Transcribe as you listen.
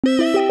Into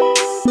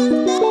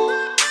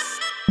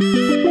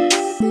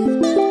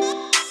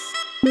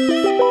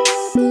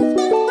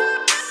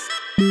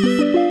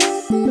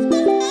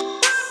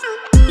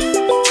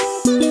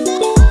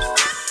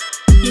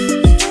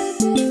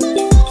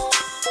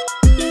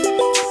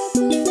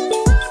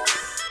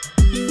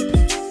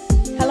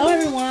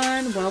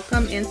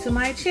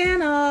my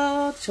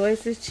channel,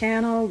 Choices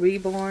Channel,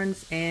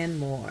 Reborns, and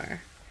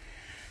more.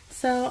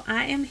 So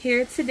I am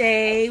here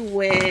today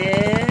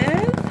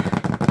with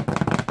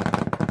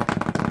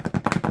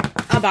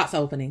a box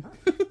opening.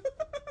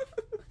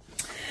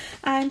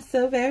 I'm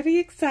so very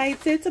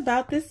excited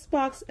about this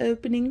box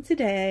opening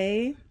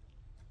today,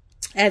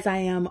 as I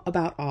am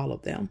about all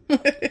of them.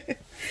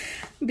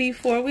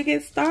 Before we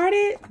get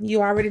started,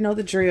 you already know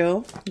the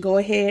drill. Go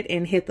ahead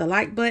and hit the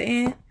like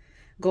button.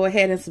 Go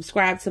ahead and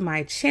subscribe to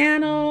my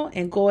channel,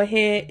 and go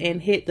ahead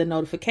and hit the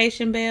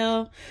notification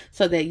bell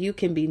so that you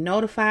can be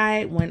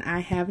notified when I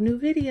have new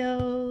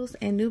videos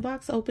and new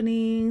box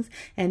openings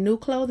and new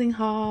clothing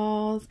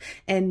hauls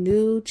and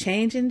new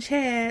change in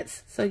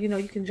chats. So, you know,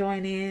 you can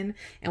join in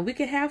and we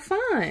can have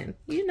fun,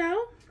 you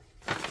know.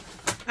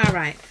 All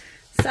right.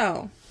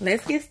 So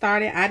let's get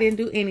started. I didn't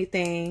do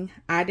anything.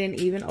 I didn't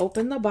even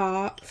open the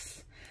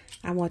box.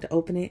 I want to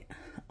open it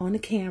on the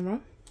camera.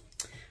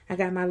 I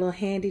got my little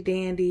handy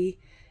dandy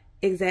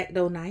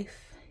X-Acto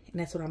knife,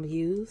 and that's what I'm gonna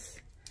use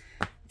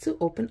to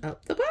open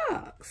up the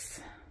box.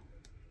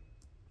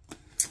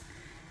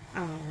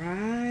 All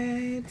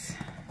right,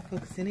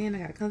 focusing in. I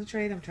gotta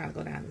concentrate. I'm trying to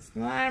go down this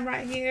line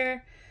right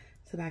here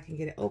so that I can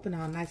get it open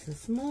all nice and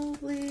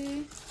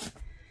smoothly,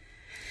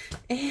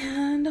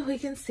 and we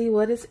can see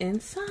what is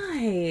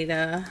inside.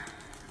 I'm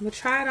gonna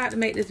try not to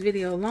make this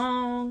video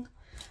long,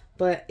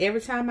 but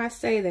every time I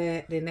say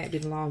that, then that be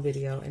the long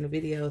video, and the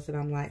videos that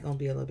I'm like gonna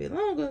be a little bit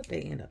longer, they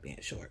end up being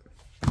short.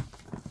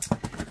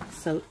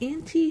 So,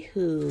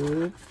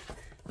 anywho,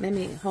 let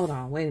me, hold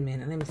on, wait a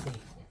minute, let me see.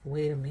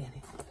 Wait a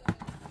minute.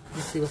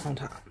 Let's see what's on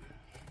top.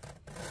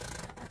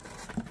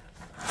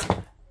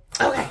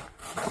 Okay.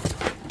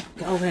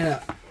 Open it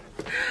up.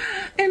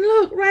 And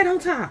look, right on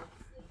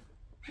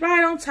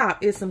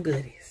top is some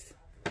goodies.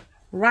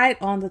 Right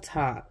on the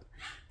top.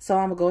 So,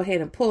 I'm going to go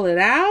ahead and pull it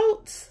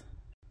out.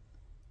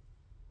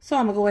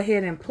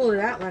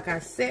 Like I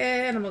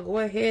said. I'm going to go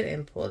ahead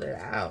and pull it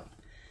out.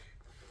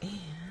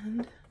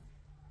 And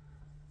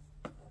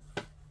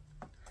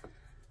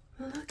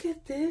look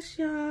at this,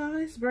 y'all.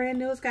 It's brand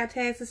new. It's got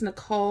tags. It's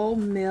Nicole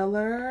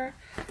Miller.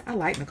 I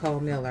like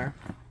Nicole Miller.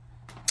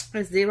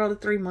 It's 0 to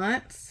 3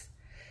 months.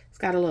 It's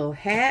got a little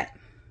hat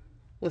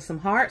with some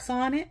hearts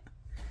on it.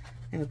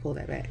 Let me pull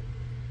that back.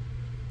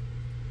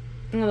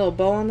 And a little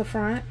bow on the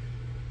front.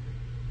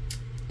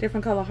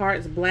 Different color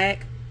hearts.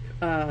 Black,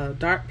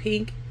 dark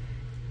pink,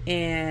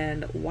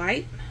 and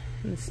white.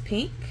 And it's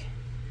pink.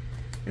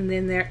 And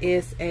then there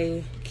is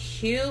a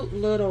cute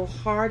little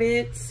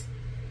hearted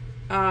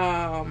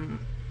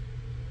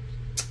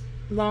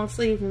long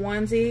sleeve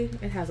onesie.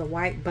 It has a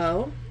white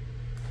bow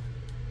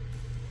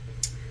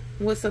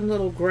with some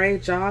little gray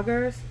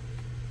joggers.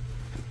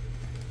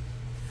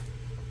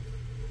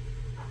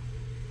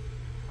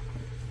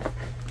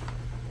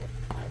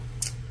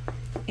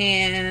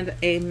 And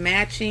a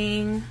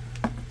matching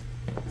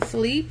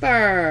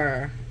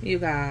sleeper, you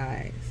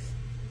guys.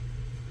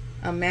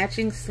 A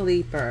matching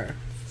sleeper.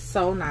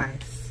 So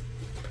nice.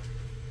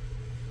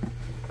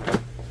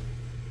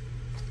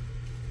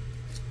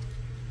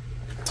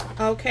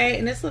 Okay,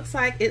 and this looks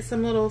like it's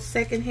some little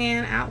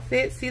secondhand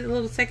outfit. See the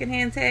little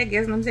secondhand tag?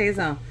 Guess what I'm saying?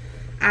 Something.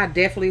 I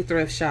definitely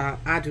thrift shop.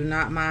 I do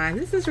not mind.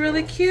 This is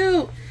really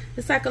cute.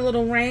 It's like a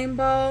little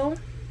rainbow.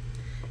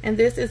 And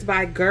this is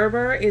by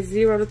Gerber. It's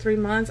 0 to 3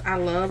 months. I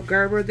love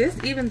Gerber. This,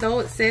 even though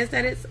it says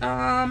that it's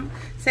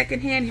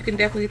secondhand, you can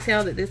definitely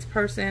tell that this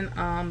person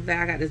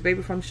that I got this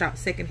baby from shop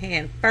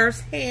secondhand.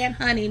 First hand,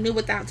 honey, new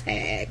without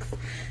tags.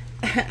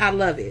 I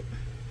love it.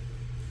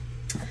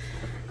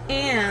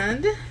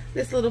 And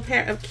this little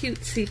pair of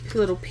cutesy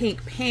little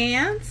pink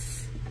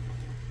pants.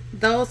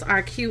 Those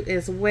are cute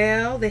as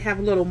well. They have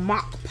little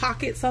mock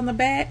pockets on the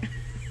back.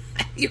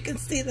 You can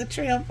see the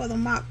trim for the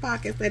mock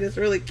pockets. That is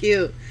really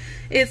cute.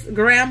 It's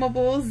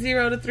grammable,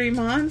 0 to 3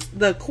 months.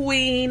 The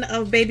queen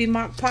of baby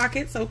mock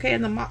pockets. Okay,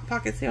 and the mock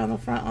pockets here on the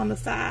front, on the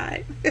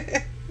side.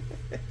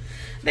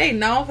 They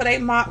known for their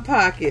mock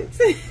pockets.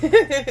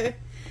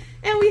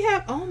 And we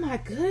have, oh my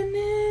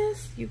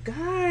goodness, you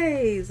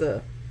guys.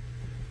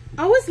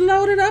 Oh, it's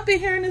loaded up in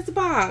here in this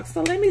box.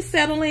 So let me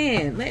settle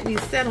in.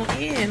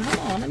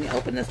 Hold on, let me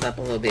open this up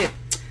a little bit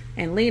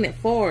and lean it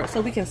forward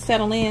so we can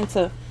settle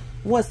into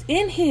what's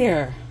in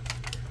here.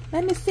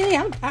 Let me see.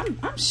 I'm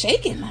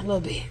shaking a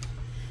little bit.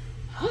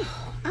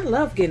 Oh, I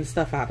love getting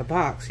stuff out of the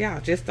box. Y'all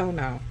just don't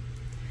know.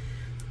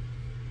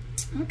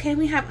 Okay,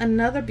 we have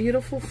another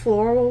beautiful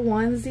floral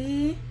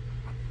onesie.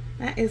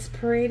 That is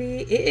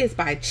pretty. It is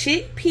by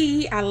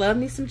Chickpea. I love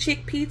me some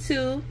Chickpea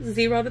too.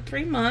 0 to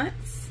 3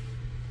 months.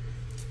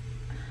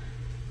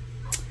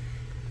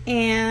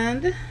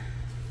 And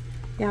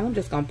yeah, I'm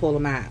just gonna pull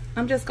them out.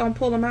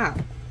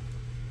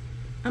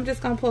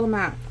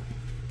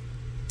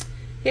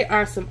 Here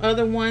are some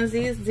other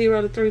onesies,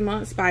 0 to 3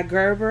 months by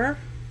Gerber.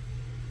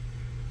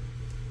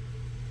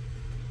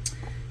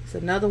 It's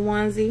another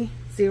onesie,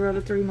 0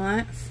 to 3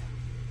 months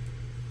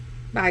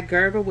by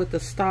Gerber with the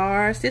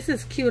stars. This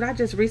is cute. I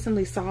just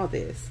recently saw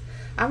this.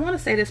 I want to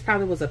say this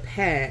probably was a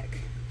pack.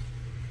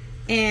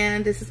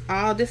 And this is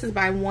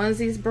by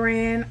Onesies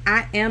brand.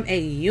 I am a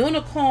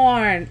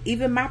unicorn.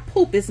 Even my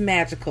poop is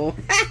magical.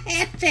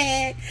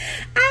 Hashtag.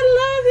 I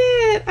love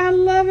it. I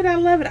love it. I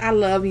love it. I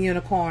love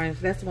unicorns.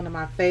 That's one of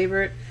my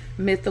favorite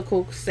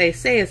mythical, say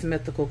it's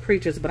mythical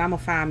creatures, but I'm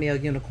gonna find me a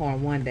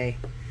unicorn one day.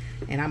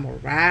 And I'm gonna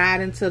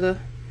ride into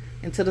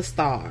the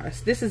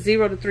stars. This is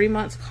 0 to 3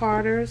 months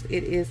Carter's.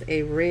 It is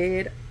a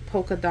red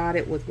polka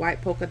dotted with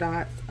white polka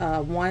dots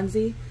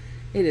onesie.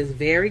 It is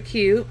very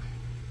cute.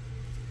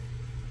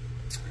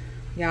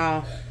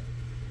 Y'all,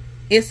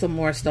 it's some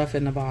more stuff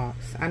in the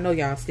box. I know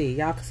y'all see.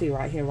 Y'all can see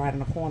right here, right in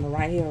the corner,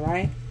 right here,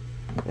 right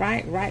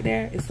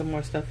there. It's some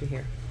more stuff in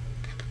here.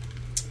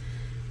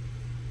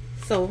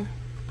 So,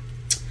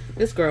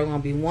 this girl gonna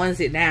be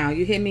onesied down.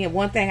 You hear me? And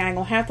one thing I ain't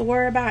gonna have to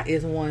worry about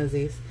is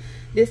onesies.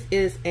 This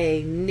is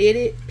a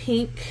knitted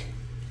pink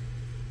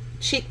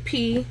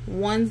chickpea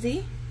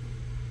onesie.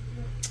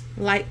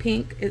 Light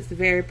pink. It's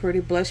very pretty.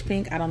 Blush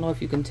pink. I don't know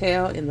if you can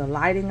tell in the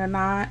lighting or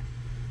not.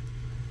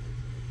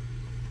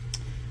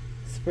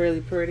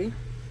 Really pretty.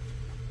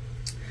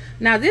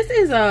 Now this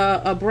is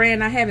a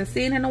brand I haven't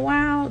seen in a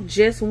while.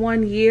 Just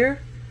 1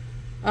 year.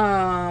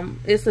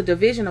 It's a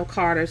division of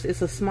Carter's.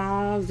 It's a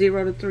small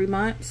 0 to 3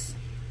 months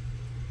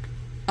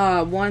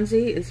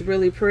onesie. It's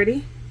really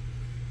pretty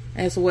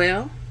as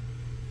well.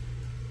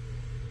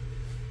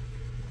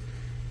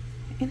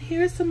 And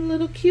here's some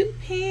little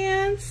cute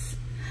pants.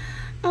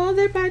 Oh,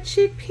 they're by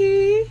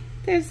Chickpea.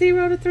 They're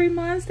 0 to 3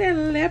 months. They're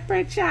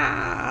leopard,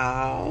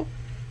 child.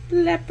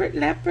 Leopard.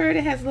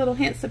 It has little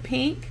hints of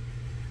pink.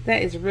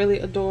 That is really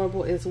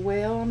adorable as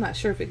well. I'm not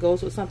sure if it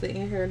goes with something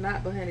in here or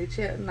not, but honey,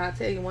 and I'll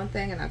tell you one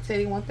thing, and I'll tell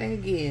you one thing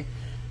again.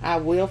 I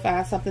will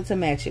find something to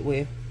match it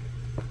with.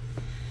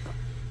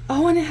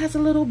 Oh, and it has a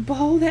little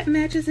bow that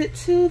matches it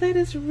too. That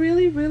is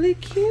really, really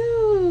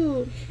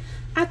cute.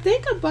 I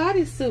think a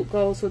bodysuit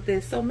goes with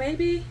this, so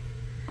maybe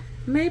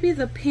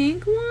the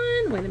pink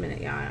one. Wait a minute,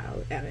 y'all.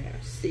 We gotta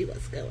see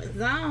what's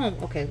going on.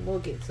 Okay, we'll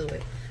get to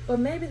it. But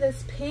maybe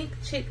this pink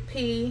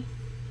chickpea,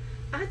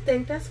 I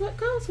think that's what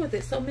goes with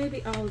it. So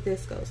maybe all of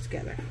this goes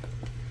together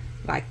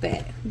like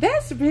that.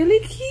 That's really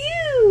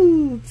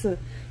cute.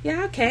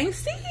 Y'all can't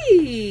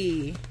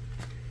see.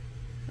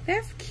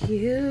 That's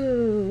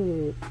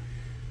cute.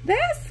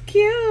 That's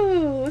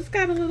cute. It's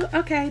got a little,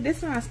 okay, this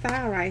is my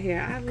style right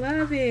here. I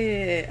love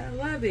it. I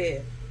love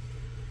it.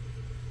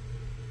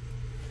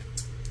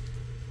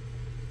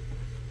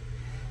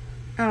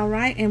 All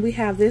right, and we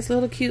have this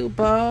little cute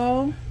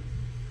bow.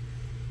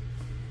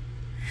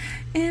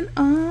 And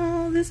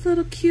oh, this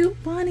little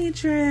cute bunny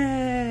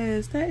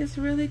dress. That is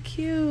really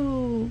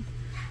cute.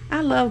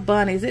 I love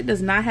bunnies. It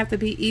does not have to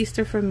be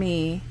Easter for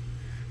me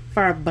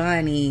for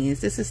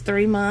bunnies. This is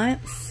 3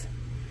 months.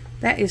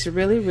 That is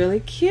really,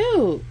 really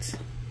cute.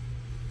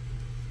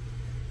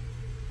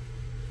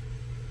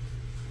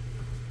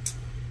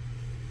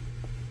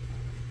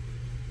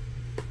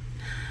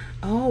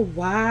 Oh,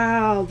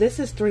 wow. This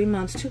is 3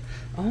 months too.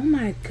 Oh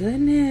my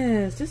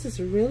goodness. This is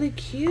really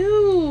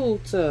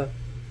cute.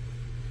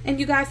 And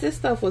you guys, this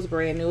stuff was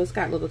brand new. It's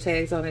got little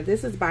tags on it.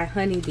 This is by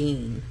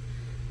Honeybean.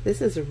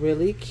 This is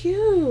really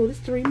cute. It's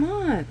 3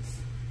 months.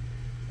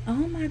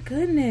 Oh my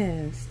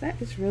goodness.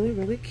 That is really,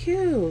 really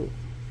cute.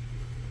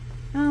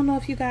 I don't know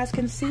if you guys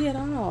can see it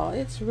all.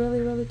 It's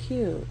really, really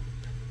cute.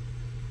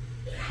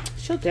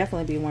 She'll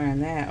definitely be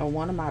wearing that, or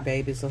one of my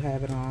babies will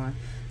have it on.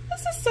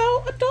 This is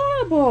so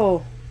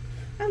adorable.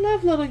 I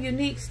love little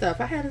unique stuff.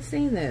 I haven't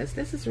seen this.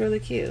 This is really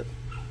cute.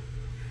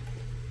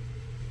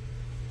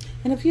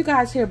 And if you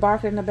guys hear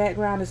barking in the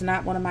background, it's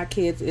not one of my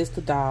kids, it's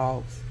the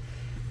dogs.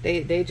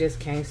 They just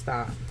can't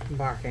stop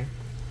barking.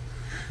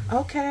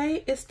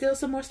 Okay, it's still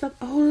some more stuff.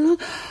 Oh,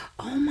 look.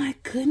 Oh my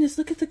goodness,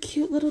 look at the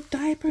cute little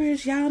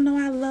diapers. Y'all know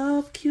I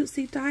love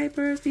cutesy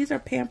diapers. These are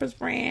Pampers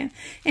brand.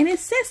 And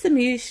it's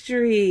Sesame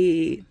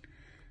Street.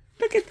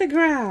 Look at the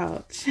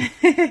Grouch.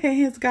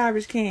 His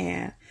garbage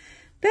can.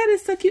 That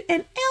is so cute.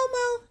 And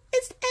Elmo.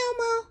 It's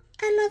Elmo.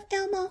 I love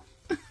Elmo.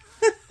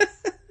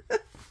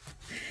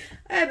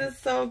 That is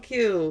so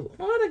cute.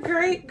 What a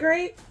great,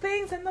 great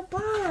things in the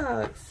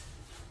box.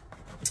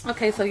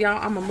 Okay, so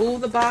y'all, I'm going to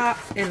move the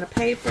box and the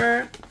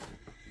paper.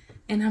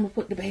 And I'm going to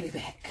put the baby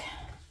back.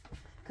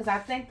 Because I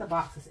think the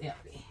box is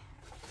empty.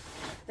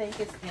 I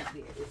think it's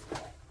empty at this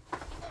point.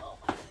 Oh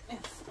my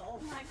goodness. Oh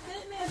my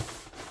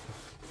goodness.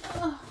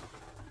 Oh.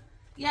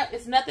 Yep,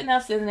 it's nothing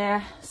else in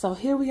there. So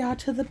here we are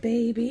to the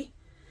baby.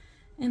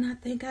 And I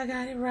think I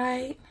got it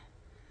right.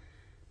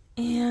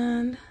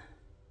 And,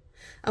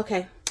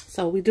 okay.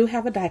 So we do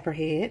have a diaper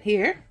head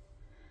here.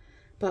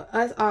 But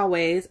as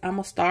always, I'm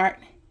going to start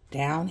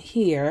down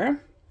here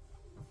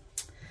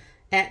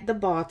at the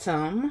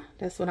bottom.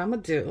 That's what I'm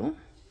going to do.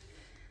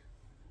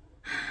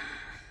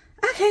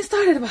 I can't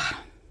start at the bottom.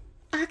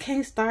 I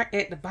can't start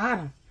at the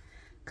bottom.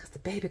 because the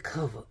baby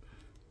covered.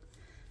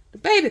 The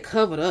baby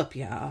covered up,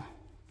 y'all.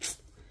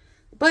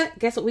 But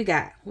guess what we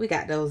got? We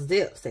got those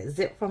zips that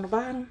zip from the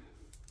bottom.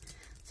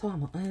 So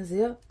I'm going to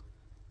unzip.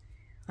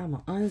 I'm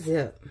going to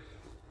unzip.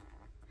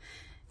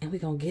 And we're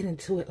going to get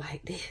into it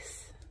like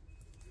this.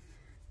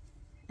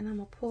 And I'm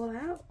going to pull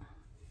out.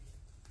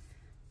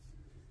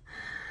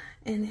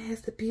 And it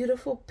has the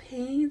beautiful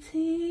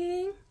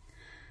painting.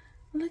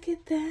 Look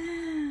at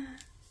that.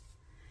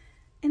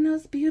 And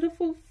those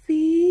beautiful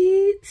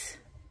feet.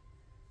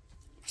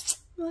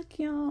 Look,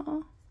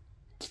 y'all.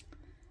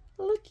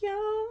 Look,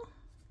 y'all.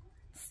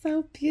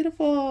 So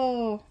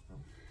beautiful.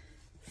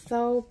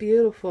 So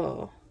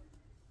beautiful.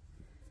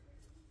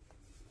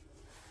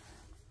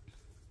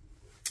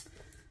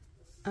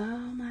 Oh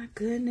my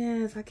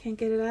goodness. I can't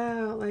get it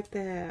out like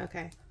that.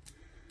 Okay.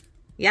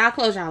 Y'all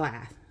close y'all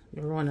eyes.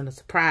 You're ruining a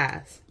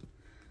surprise.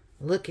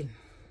 Looking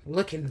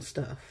and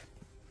stuff.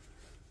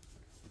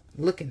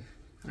 Looking.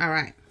 All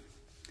right.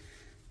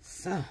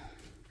 So,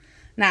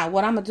 now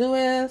what I'm going to do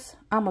is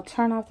I'm going to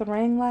turn off the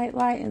ring light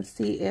and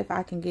see if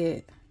I can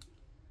get...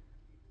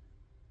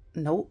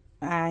 Nope.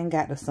 I ain't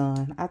got the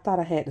sun. I thought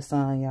I had the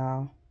sun,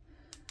 y'all.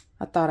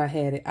 I thought I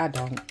had it. I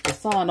don't. The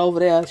sun over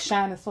there is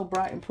shining so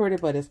bright and pretty,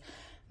 but it's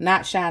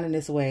not shining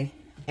this way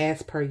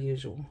as per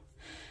usual.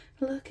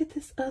 Look at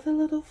this other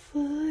little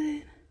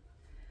foot.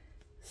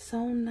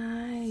 So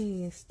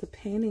nice. The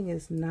painting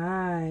is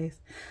nice.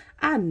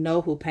 I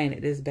know who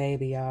painted this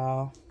baby,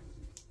 y'all.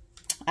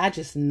 I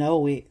just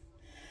know it.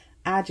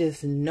 I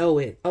just know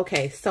it.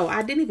 Okay, so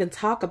I didn't even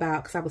talk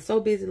about, because I was so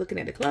busy looking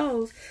at the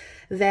clothes,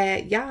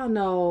 that y'all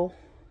know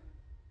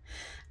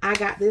I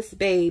got this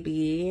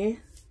baby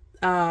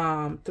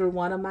through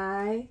one of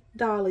my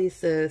dolly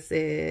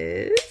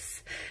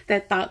sisters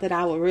that thought that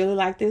I would really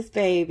like this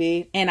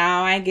baby. And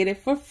I ain't get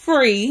it for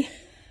free,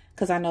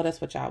 because I know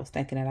that's what y'all was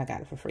thinking, that I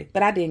got it for free.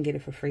 But I didn't get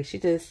it for free. She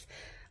just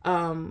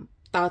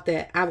thought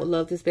that I would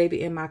love this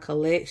baby in my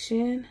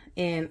collection.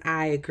 And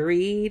I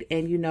agreed.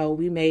 And, you know,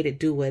 we made it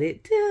do what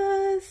it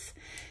does.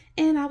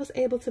 And I was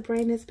able to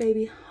bring this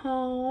baby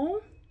home.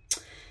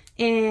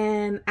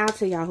 And I'll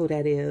tell y'all who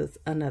that is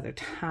another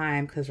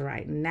time, because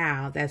right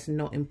now that's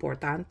no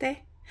importante.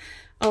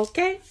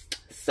 Okay,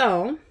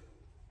 so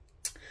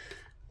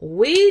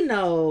we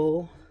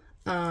know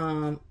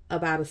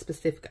about a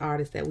specific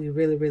artist that we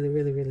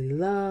really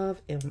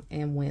love,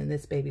 and when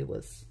this baby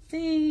was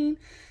seen,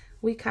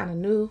 we kind of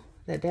knew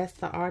that that's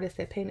the artist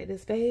that painted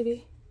this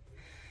baby.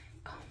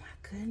 Oh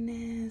my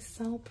goodness,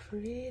 so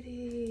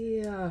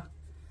pretty,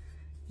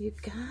 you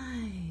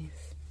guys.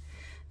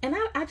 And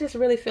I just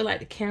really feel like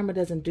the camera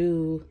doesn't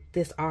do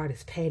this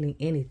artist painting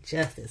any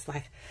justice.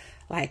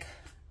 Like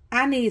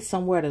I need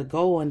somewhere to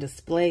go and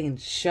display and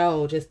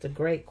show just the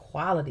great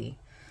quality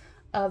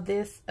of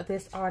this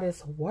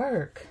artist's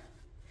work.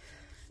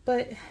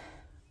 But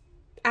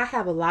I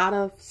have a lot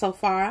of, so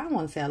far, I don't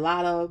want to say a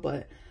lot of,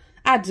 but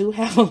I do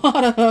have a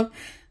lot of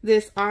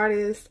this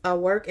artist's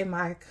work in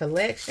my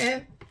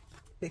collection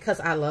because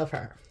I love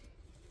her.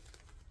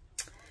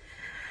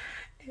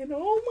 And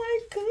oh my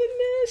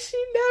goodness, she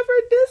never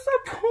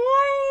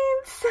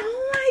disappoints.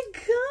 Oh my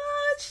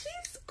God,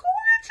 she's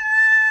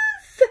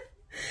gorgeous.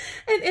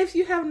 And if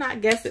you have not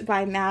guessed it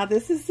by now,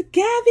 this is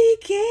Gabby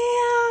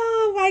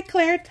Gale by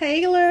Claire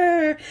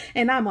Taylor.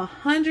 And I'm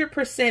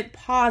 100%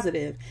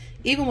 positive,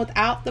 even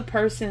without the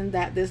person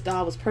that this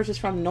doll was purchased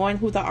from, knowing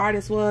who the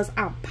artist was,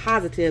 I'm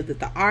positive that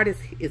the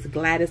artist is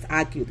Gladys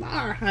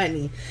Aguilar,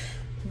 honey.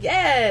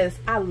 Yes,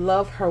 I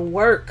love her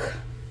work.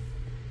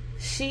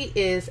 She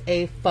is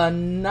a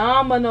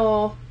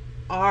phenomenal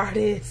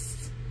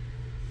artist.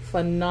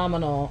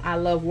 Phenomenal. I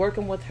love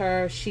working with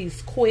her.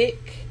 She's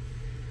quick,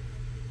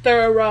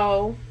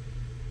 thorough.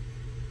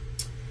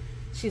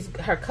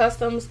 Her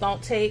customs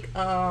don't take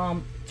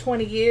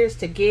 20 years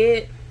to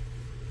get.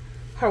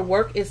 Her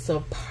work is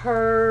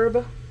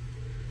superb.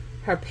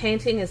 Her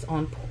painting is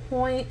on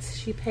point.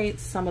 She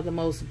paints some of the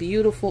most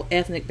beautiful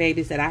ethnic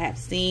babies that I have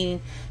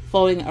seen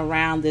floating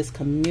around this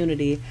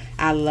community.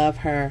 I love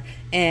her.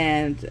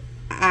 And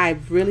I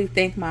really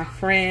thank my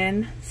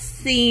friend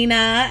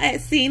Cena at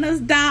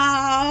Cena's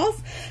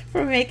Dolls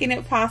for making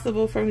it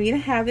possible for me to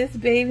have this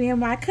baby in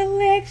my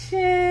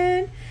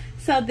collection.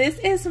 So this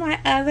is my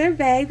other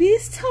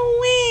baby's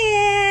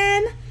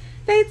twin.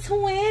 They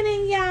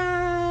twinning,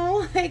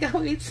 y'all. They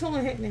gonna be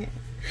twinning.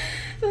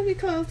 Let me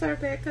close her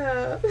back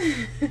up.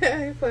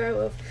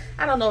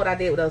 I don't know what I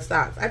did with those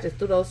socks. I just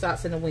threw those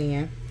socks in the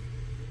wind.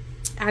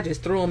 I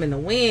just threw them in the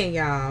wind,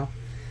 y'all.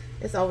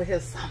 It's over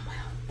here somewhere.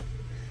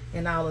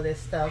 And all of this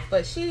stuff.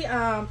 But she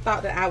thought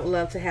that I would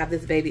love to have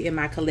this baby in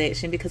my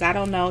collection, because I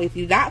don't know, if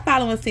you're not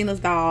following Cena's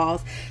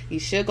Dolls, you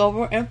should go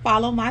over and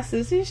follow my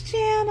sister's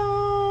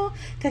channel,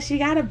 because she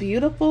got a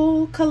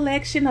beautiful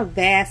collection, a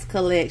vast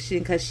collection,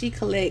 because she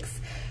collects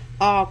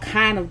all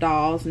kind of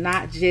dolls,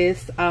 not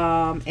just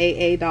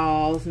AA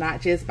dolls,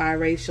 not just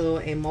biracial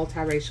and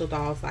multiracial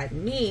dolls like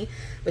me,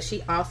 but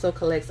she also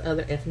collects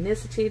other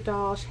ethnicity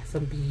dolls. She has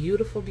some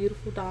beautiful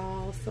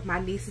dolls. So my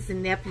nieces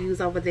and nephews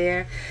over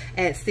there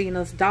at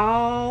Cena's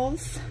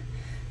Dolls,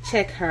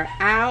 check her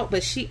out.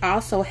 But she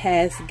also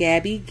has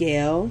Gabby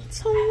Gale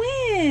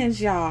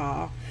twins,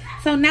 y'all.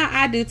 So now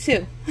I do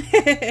too.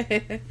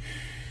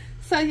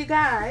 So you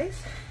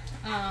guys,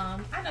 I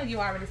know you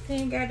already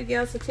seen Gabby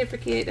Gale's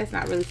certificate. That's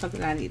not really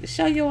something I need to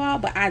show you all,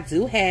 but I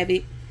do have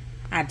it.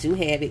 I do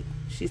have it.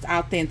 She's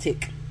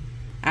authentic.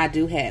 I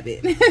do have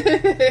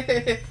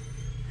it.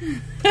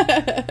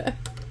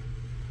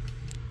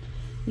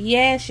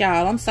 Yes,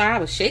 y'all. I'm sorry. I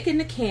was shaking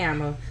the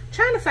camera.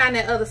 Trying to find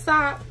that other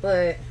sock,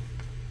 but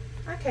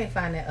I can't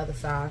find that other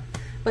sock.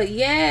 But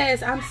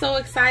yes, I'm so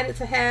excited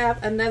to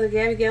have another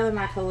Gabby Gale in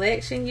my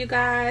collection, you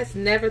guys.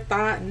 Never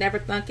thought, never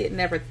thunk it,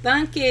 never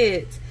thunk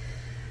it.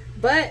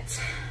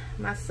 But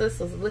my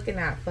sister's looking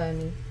out for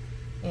me.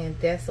 And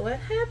that's what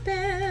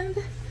happened.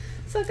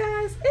 So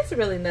guys, it's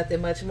really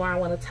nothing much more I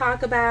want to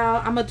talk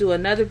about. I'm going to do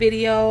another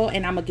video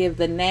and I'm going to give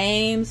the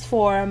names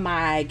for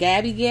my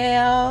Gabby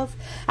Gales.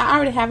 I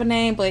already have a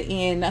name, but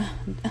in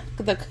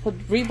the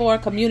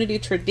Reborn community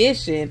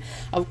tradition,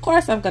 of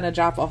course I'm going to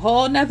drop a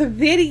whole nother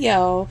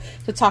video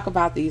to talk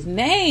about these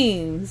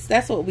names.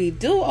 That's what we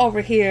do over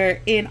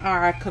here in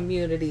our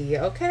community,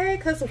 okay?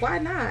 Because why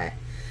not?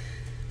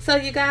 So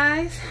you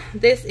guys,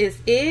 this is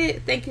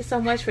it. Thank you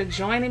so much for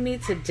joining me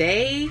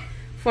today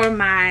for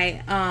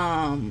my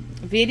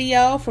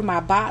video for my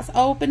box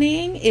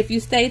opening. If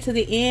you stay to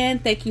the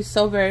end, thank you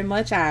so very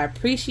much. I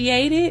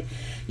appreciate it.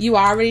 You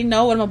already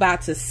know what I'm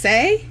about to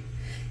say.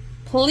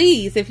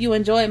 Please, if you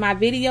enjoyed my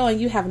video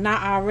and you have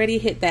not already,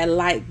 hit that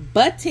like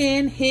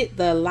button. Hit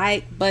the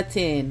like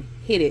button.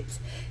 Hit it.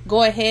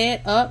 Go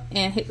ahead up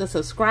and hit the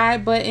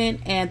subscribe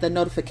button and the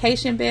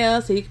notification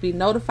bell so you can be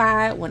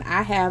notified when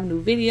I have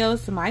new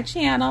videos to my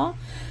channel.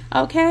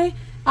 Okay?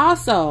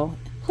 Also,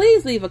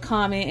 please leave a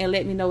comment and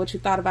let me know what you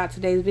thought about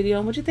today's video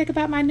and what you think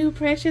about my new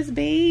precious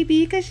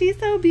baby, because she's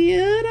so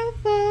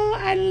beautiful.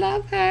 I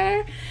love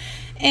her.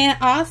 And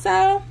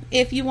also,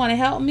 if you want to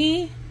help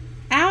me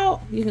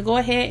out, you can go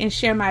ahead and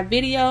share my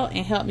video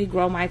and help me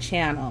grow my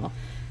channel.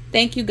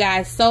 Thank you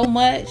guys so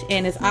much,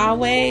 and as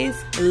always,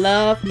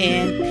 love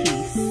and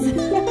peace.